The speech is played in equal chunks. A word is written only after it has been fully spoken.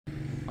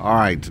All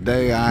right,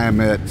 today I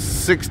am at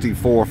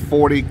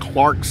 6440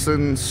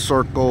 Clarkson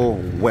Circle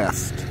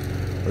West.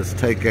 Let's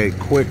take a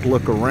quick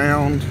look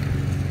around.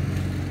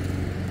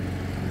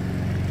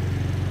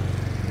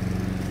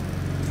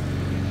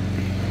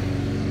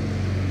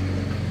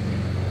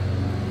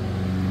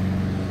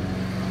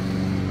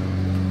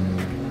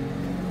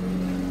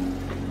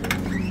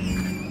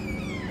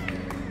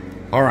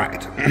 All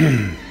right.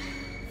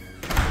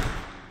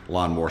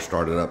 Lawnmower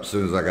started up as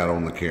soon as I got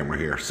on the camera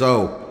here.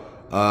 So,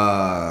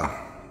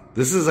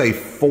 this is a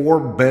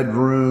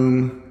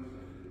 4-bedroom,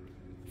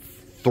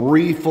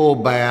 3 full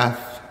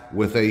bath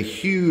with a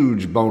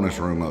huge bonus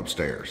room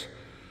upstairs.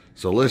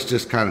 So let's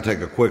just kind of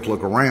take a quick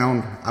look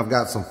around. I've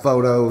got some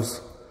photos.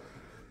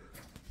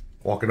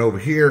 Walking over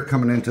here,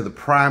 coming into the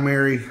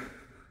primary.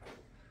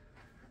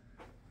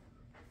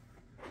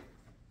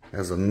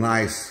 Has a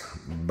nice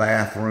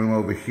bathroom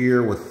over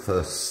here with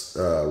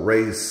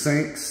raised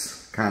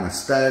sinks, kind of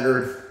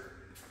staggered.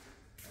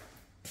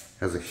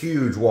 Has a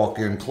huge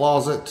walk-in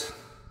closet,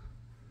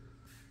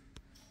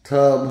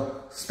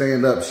 tub,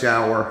 stand-up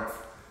shower,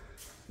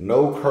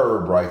 no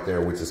curb right there,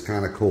 which is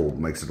kind of cool.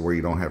 Makes it where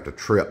you don't have to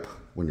trip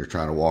when you're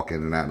trying to walk in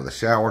and out of the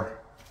shower.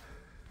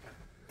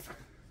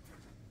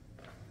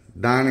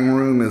 Dining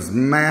room is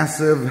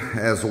massive,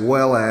 as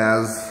well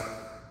as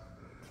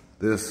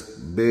this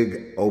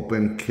big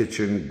open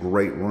kitchen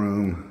great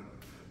room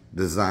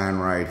design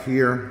right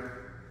here.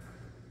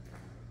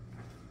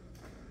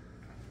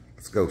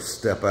 Let's go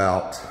step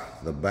out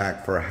the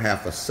back for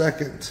half a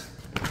second.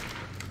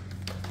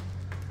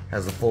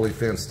 Has a fully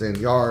fenced in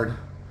yard,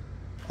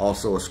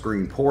 also a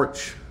screen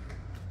porch.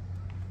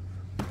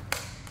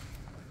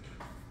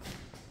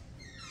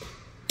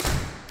 It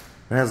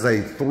has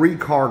a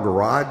 3-car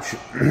garage.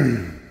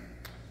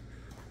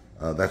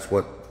 That's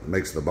what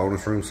makes the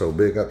bonus room so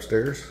big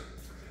upstairs.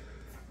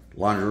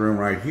 Laundry room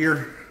right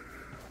here.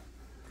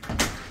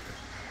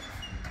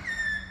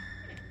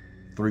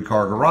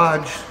 3-car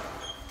garage.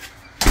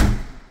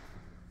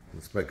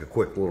 Let's make a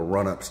quick little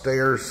run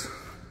upstairs.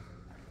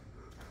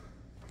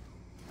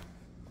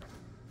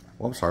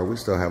 Well, I'm sorry, we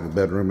still have a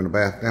bedroom and a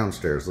bath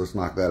downstairs. Let's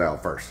knock that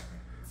out first.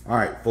 All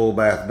right, full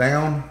bath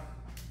down.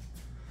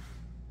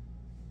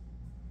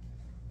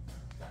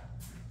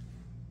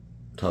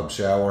 Tub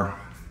shower.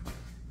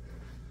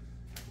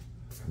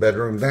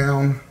 Bedroom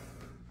down.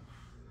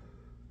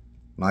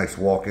 Nice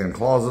walk-in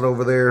closet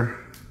over there.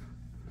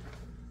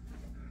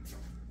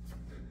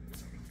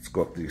 Let's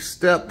go up these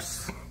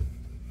steps.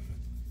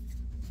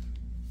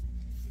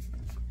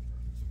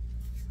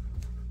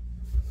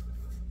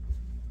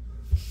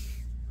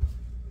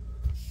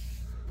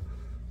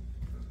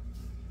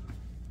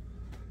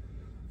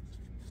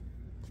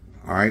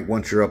 All right,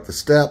 once you're up the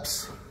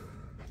steps,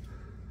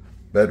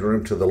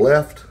 bedroom to the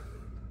left.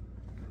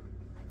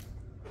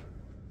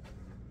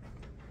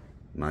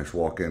 Nice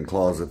walk-in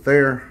closet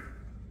there.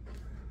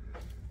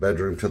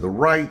 Bedroom to the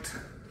right.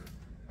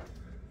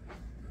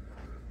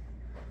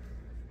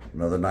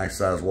 Another nice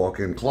size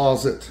walk-in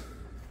closet.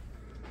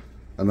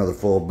 Another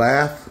full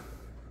bath.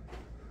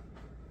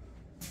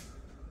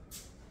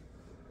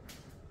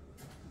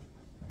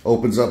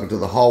 Opens up into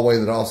the hallway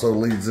that also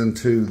leads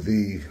into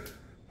the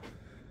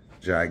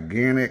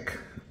gigantic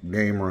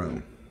game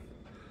room.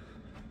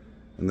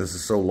 And this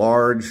is so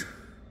large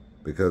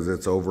because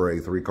it's over a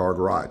 3-car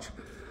garage.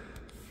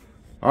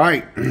 All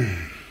right.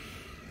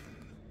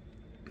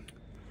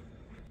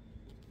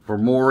 For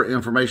more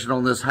information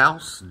on this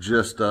house,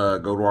 just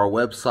go to our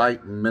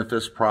website,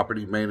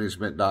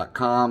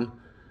 memphispropertymanagement.com,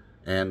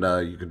 and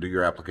you can do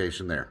your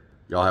application there.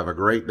 Y'all have a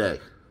great day.